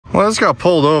Well, I just got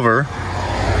pulled over.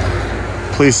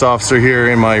 Police officer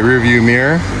here in my rearview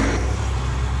mirror.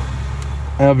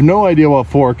 I have no idea what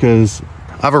for because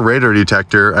I have a radar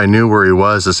detector. I knew where he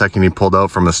was the second he pulled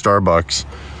out from a Starbucks.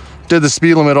 Did the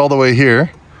speed limit all the way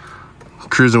here.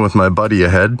 Cruising with my buddy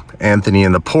ahead, Anthony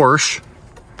in the Porsche.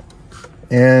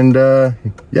 And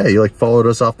yeah, he like followed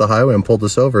us off the highway and pulled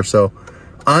us over. So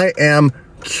I am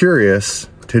curious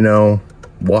to know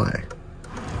why.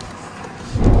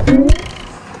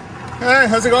 Hey,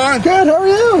 how's it going? Good, how are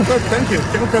you? Good, thank you.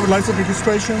 Can you have a license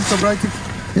registration, sobriety?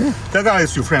 Yeah. That guy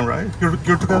is your friend, right? You're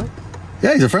together?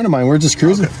 Yeah, he's a friend of mine. We're just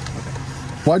cruising. Okay.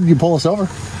 Why did you pull us over?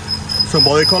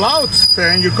 Somebody call out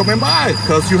saying you're coming by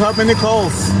because you have many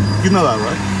calls. You know that,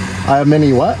 right? I have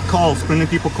many what? Calls, many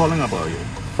people calling about you.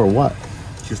 For what?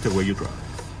 Just the way you drive.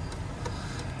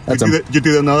 That's you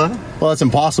didn't know that? Well, that's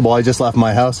impossible. I just left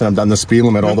my house and I've done the speed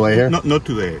limit all the way here. Not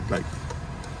today, like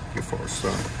before.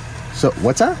 So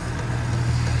what's that?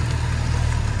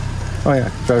 Oh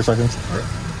yeah, driver's license.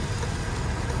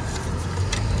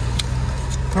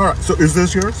 All right. So is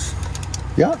this yours?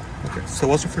 Yeah. Okay. So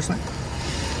what's your first name?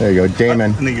 There you go,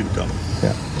 Damon. And then you tell me.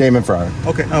 Yeah, Damon Fryer.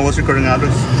 Okay. Now what's your current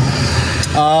address?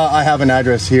 I have an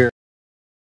address here.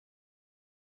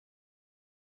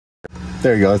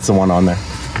 There you go. That's the one on there.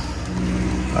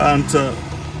 And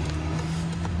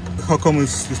how come you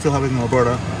still have it in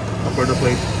Alberta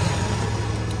plate?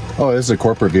 Oh, this is a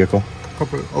corporate vehicle.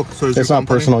 Corporate. Oh, so it's not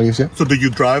personal use yet. So do you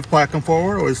drive back and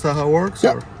forward, or is that how it works?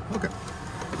 Yeah. Okay.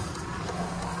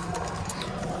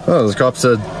 Oh, the cop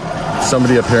said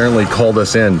somebody apparently called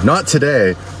us in. Not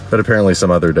today, but apparently some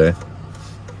other day.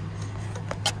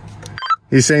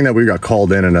 He's saying that we got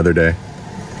called in another day.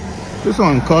 This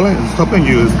one stopping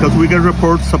you is because we get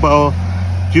reports about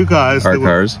you guys. Our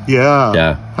cars? Yeah.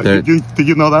 Yeah. Did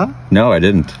you know that? No, I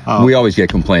didn't. Oh. We always get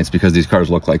complaints because these cars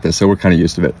look like this, so we're kind of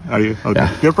used to it. Are you? Okay. Yeah.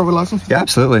 Do you have a private license? Yeah,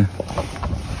 absolutely.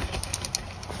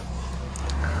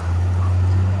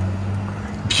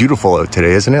 Beautiful out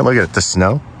today, isn't it? Look at it, the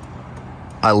snow.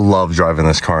 I love driving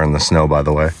this car in the snow, by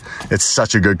the way. It's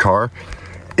such a good car.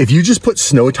 If you just put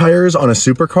snow tires on a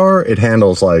supercar, it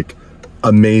handles like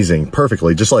amazing,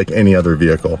 perfectly, just like any other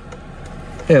vehicle.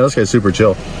 Yeah, this guy's super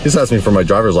chill. He just asked me for my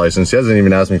driver's license. He hasn't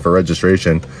even asked me for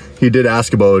registration. He did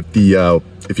ask about the,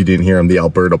 if you didn't hear him, the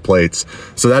Alberta plates.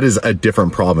 So that is a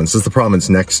different province. This is the province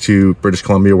next to British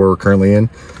Columbia where we're currently in.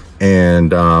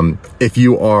 And if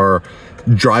you are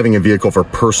driving a vehicle for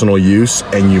personal use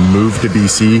and you move to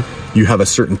BC, you have a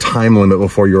certain time limit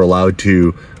before you're allowed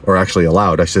to, or actually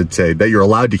allowed, I should say, that you're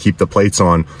allowed to keep the plates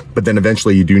on, but then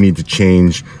eventually you do need to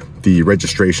change the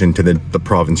registration to the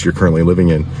province you're currently living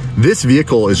in. This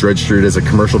vehicle is registered as a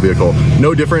commercial vehicle,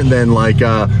 no different than like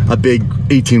a big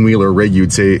 18-wheeler rig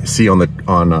you'd see on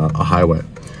a highway.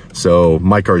 So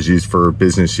my car is used for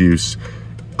business use.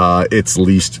 It's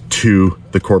leased to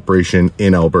the corporation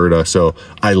in Alberta, so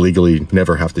I legally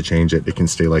never have to change it. It can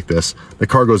stay like this. The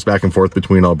car goes back and forth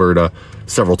between Alberta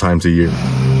several times a year.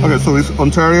 Okay, so it's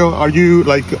Ontario. Are you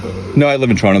like... No, I live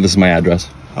in Toronto. This is my address.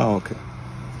 Oh, okay.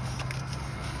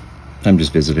 I'm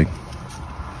just visiting.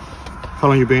 How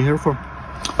long you been here for?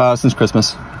 Since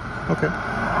Christmas. Okay.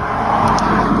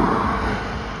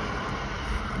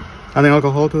 Any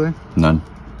alcohol today? None.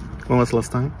 When was the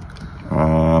last time?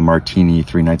 Martini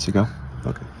 3 nights ago.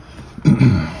 Okay.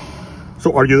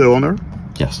 So are you the owner?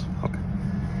 Yes. Okay.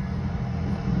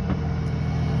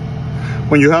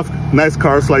 When you have nice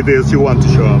cars like this, you want to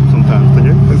show up sometimes, don't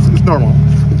you? It's normal.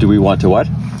 Do we want to what?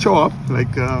 Show up,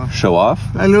 like... Show off?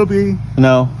 A little bit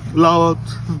No. loud.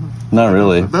 Not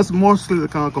really. That's mostly the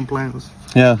kind of complaints.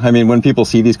 Yeah, I mean, when people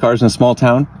see these cars in a small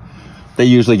town, they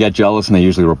usually get jealous and they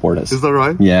usually report us. Is that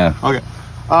right? Yeah. Okay.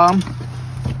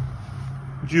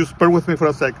 Just bear with me for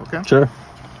a sec, okay? Sure.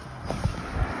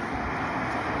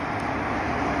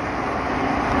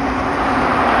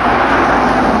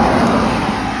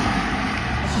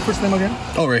 What's your first name again?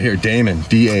 Oh, right here, Damon,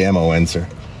 D-A-M-O-N, sir.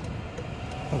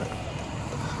 Okay.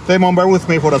 Damon, bear with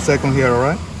me for a second here, all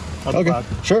right? Okay,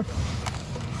 sure.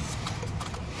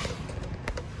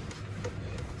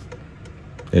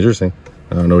 Interesting.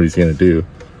 I don't know what he's gonna do.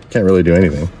 Can't really do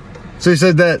anything. So he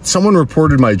said that someone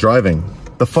reported my driving.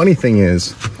 The funny thing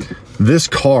is, this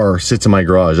car sits in my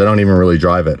garage. I don't even really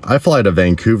drive it. I fly to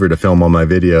Vancouver to film all my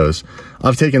videos.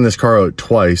 I've taken this car out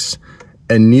twice,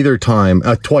 and neither time,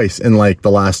 twice in like the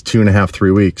last 2.5,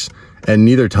 3 weeks, and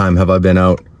neither time have I been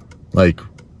out like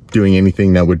doing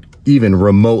anything that would even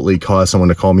remotely cause someone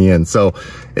to call me in. So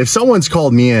if someone's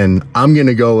called me in, I'm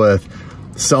gonna go with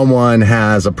someone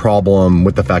has a problem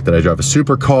with the fact that I drive a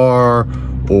supercar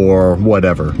or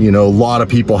whatever. You know, a lot of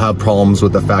people have problems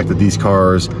with the fact that these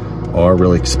cars are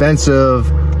really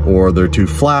expensive or they're too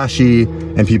flashy,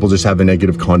 and people just have a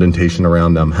negative connotation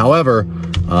around them. However,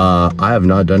 I have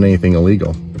not done anything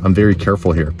illegal. I'm very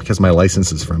careful here because my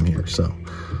license is from here, so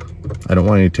I don't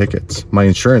want any tickets. My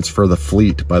insurance for the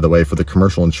fleet, by the way, for the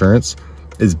commercial insurance,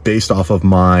 is based off of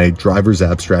my driver's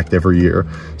abstract every year.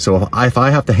 So if I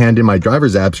have to hand in my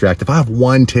driver's abstract, if I have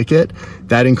one ticket,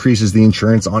 that increases the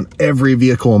insurance on every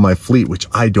vehicle in my fleet, which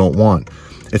I don't want.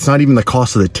 It's not even the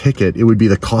cost of the ticket. It would be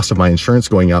the cost of my insurance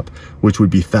going up, which would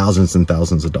be thousands and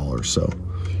thousands of dollars. So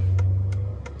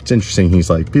it's interesting. He's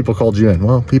like, people called you in.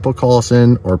 Well, people call us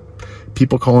in, or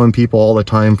people call in people all the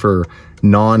time for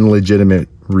non-legitimate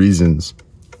reasons.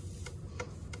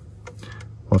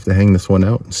 We'll have to hang this one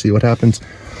out and see what happens.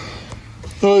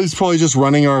 Oh, he's probably just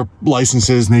running our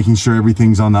licenses, making sure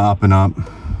everything's on the up and up.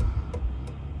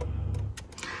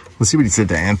 Let's see what he said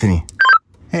to Anthony.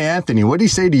 Hey, Anthony, what did he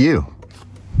say to you?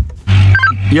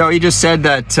 Yo, he just said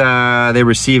that they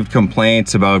received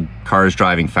complaints about cars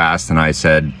driving fast, and I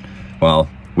said, well,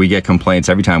 we get complaints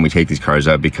every time we take these cars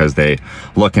out because they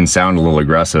look and sound a little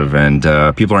aggressive, and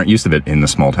people aren't used to it in the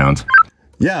small towns.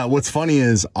 Yeah, what's funny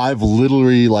is I've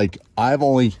literally, like, I've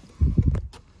only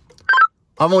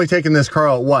taken this car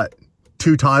out, what,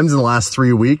 2 times in the last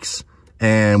 3 weeks,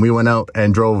 and we went out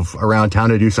and drove around town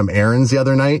to do some errands the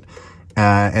other night.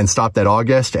 And stopped at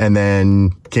August, and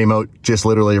then came out just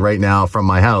literally right now from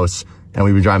my house, and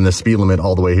we've been driving the speed limit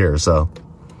all the way here. So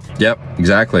yep,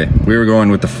 exactly. We were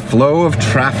going with the flow of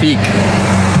traffic,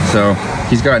 so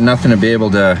he's got nothing to be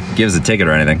able to give us a ticket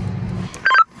or anything.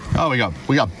 Oh,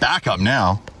 we got backup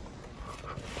now.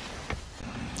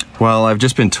 Well, I've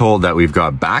just been told that we've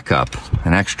got backup.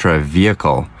 An extra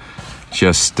vehicle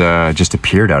just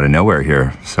appeared out of nowhere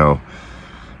here, so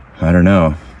I don't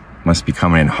know. Must be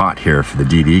coming in hot here for the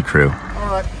DD crew. All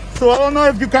right. So I don't know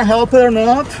if you can help it or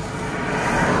not.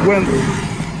 When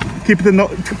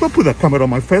put the camera on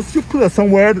my face. You put it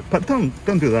somewhere, but don't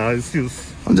do that. It's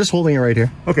just. I'm just holding it right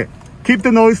here. Okay. Keep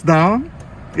the noise down.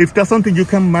 If that's something you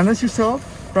can manage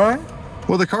yourself, right?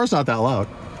 Well, the car's not that loud.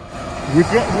 We're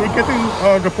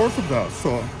getting reports of that.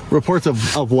 So. Reports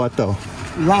of what though?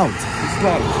 Loud. It's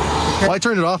loud. Okay. Well, I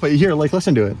turned it off, but you hear, like,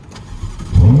 listen to it.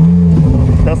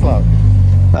 That's loud.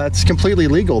 That's completely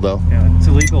legal, though. Yeah, it's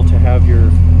illegal to have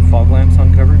your fog lamps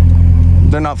uncovered.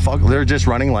 They're not fog, they're just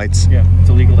running lights. Yeah, it's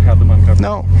illegal to have them uncovered.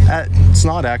 No, it's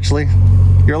not actually.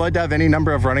 You're allowed to have any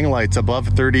number of running lights above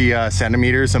 30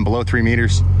 centimeters and below 3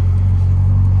 meters.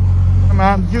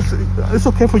 Man, it's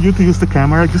okay for you to use the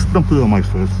camera. Just don't put it on my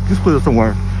face. Just put it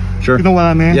somewhere. Sure. You know what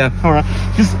I mean? Yeah. All right.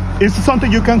 It's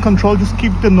something you can control. Just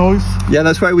keep the noise. Yeah,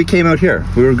 that's why we came out here.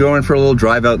 We were going for a little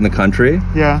drive out in the country.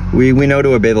 Yeah. We know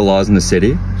to obey the laws in the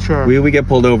city. Sure. We get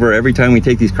pulled over every time we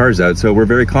take these cars out, so we're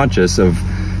very conscious of,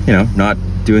 you know, not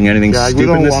doing anything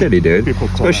stupid in the city, dude.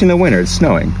 Especially in the winter, it's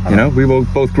snowing. You know, we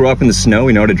both grew up in the snow.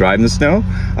 We know how to drive in the snow.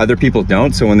 Other people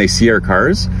don't, so when they see our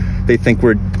cars, they think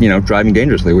we're, you know, driving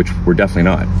dangerously, which we're definitely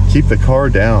not. Keep the car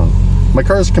down. My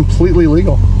car is completely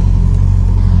legal.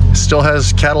 Still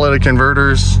has catalytic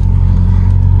converters.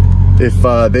 If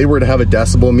they were to have a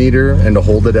decibel meter and to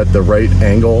hold it at the right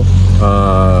angle,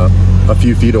 a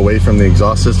few feet away from the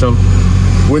exhaust system,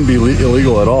 wouldn't be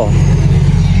illegal at all.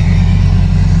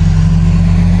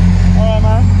 Alright,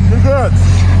 man, you're good.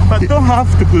 But don't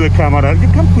have to put the camera. You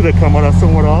can put the camera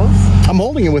somewhere else. I'm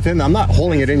holding it within. I'm not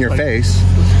holding it in your face.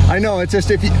 I know. It's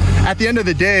just if you, at the end of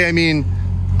the day, I mean,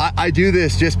 I do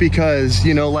this just because,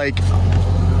 you know, like.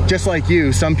 Just like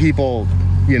you, some people,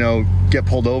 you know, get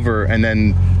pulled over and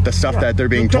then the stuff that they're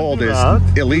being told is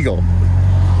illegal.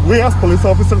 We as police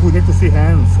officers, we need to see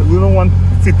hands. We don't want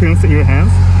to see things in your hands.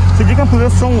 So you can put it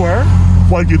somewhere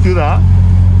while you do that.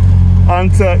 And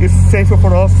it's safer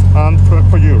for us and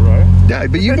for you, right? Yeah,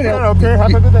 but you've been able, okay,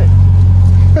 have a good day.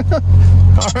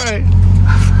 All right.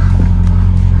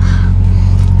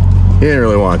 He didn't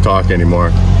really want to talk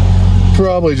anymore.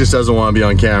 Probably just doesn't want to be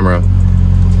on camera.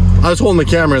 I was holding the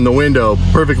camera in the window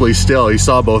perfectly still. He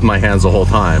saw both my hands the whole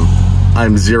time.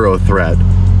 I'm zero threat.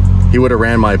 He would have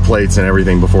ran my plates and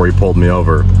everything before he pulled me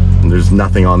over. And there's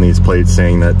nothing on these plates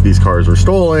saying that these cars were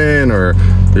stolen or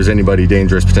there's anybody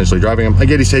dangerous potentially driving them. I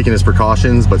get he's taking his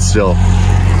precautions, but still.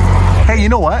 Hey, you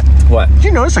know what? What? Did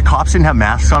you notice the cops didn't have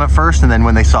masks on at first, and then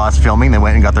when they saw us filming, they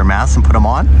went and got their masks and put them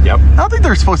on? Yep. I don't think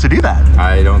they're supposed to do that.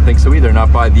 I don't think so either,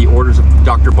 not by the orders of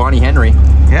Dr. Bonnie Henry.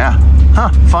 Yeah. Huh,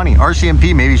 funny.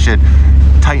 RCMP maybe should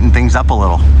tighten things up a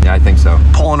little. Yeah, I think so.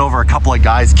 Pulling over a couple of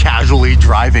guys casually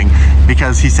driving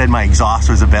because he said my exhaust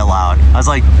was a bit loud. I was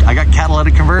like, I got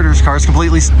catalytic converters, car's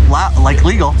completely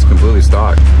legal. It's completely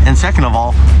stock. And second of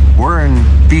all, we're in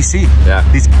BC. Yeah.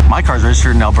 My car's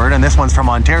registered in Alberta and this one's from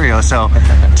Ontario, so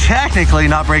technically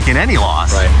not breaking any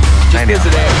laws. Right. Just Anyhow.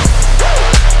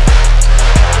 visiting.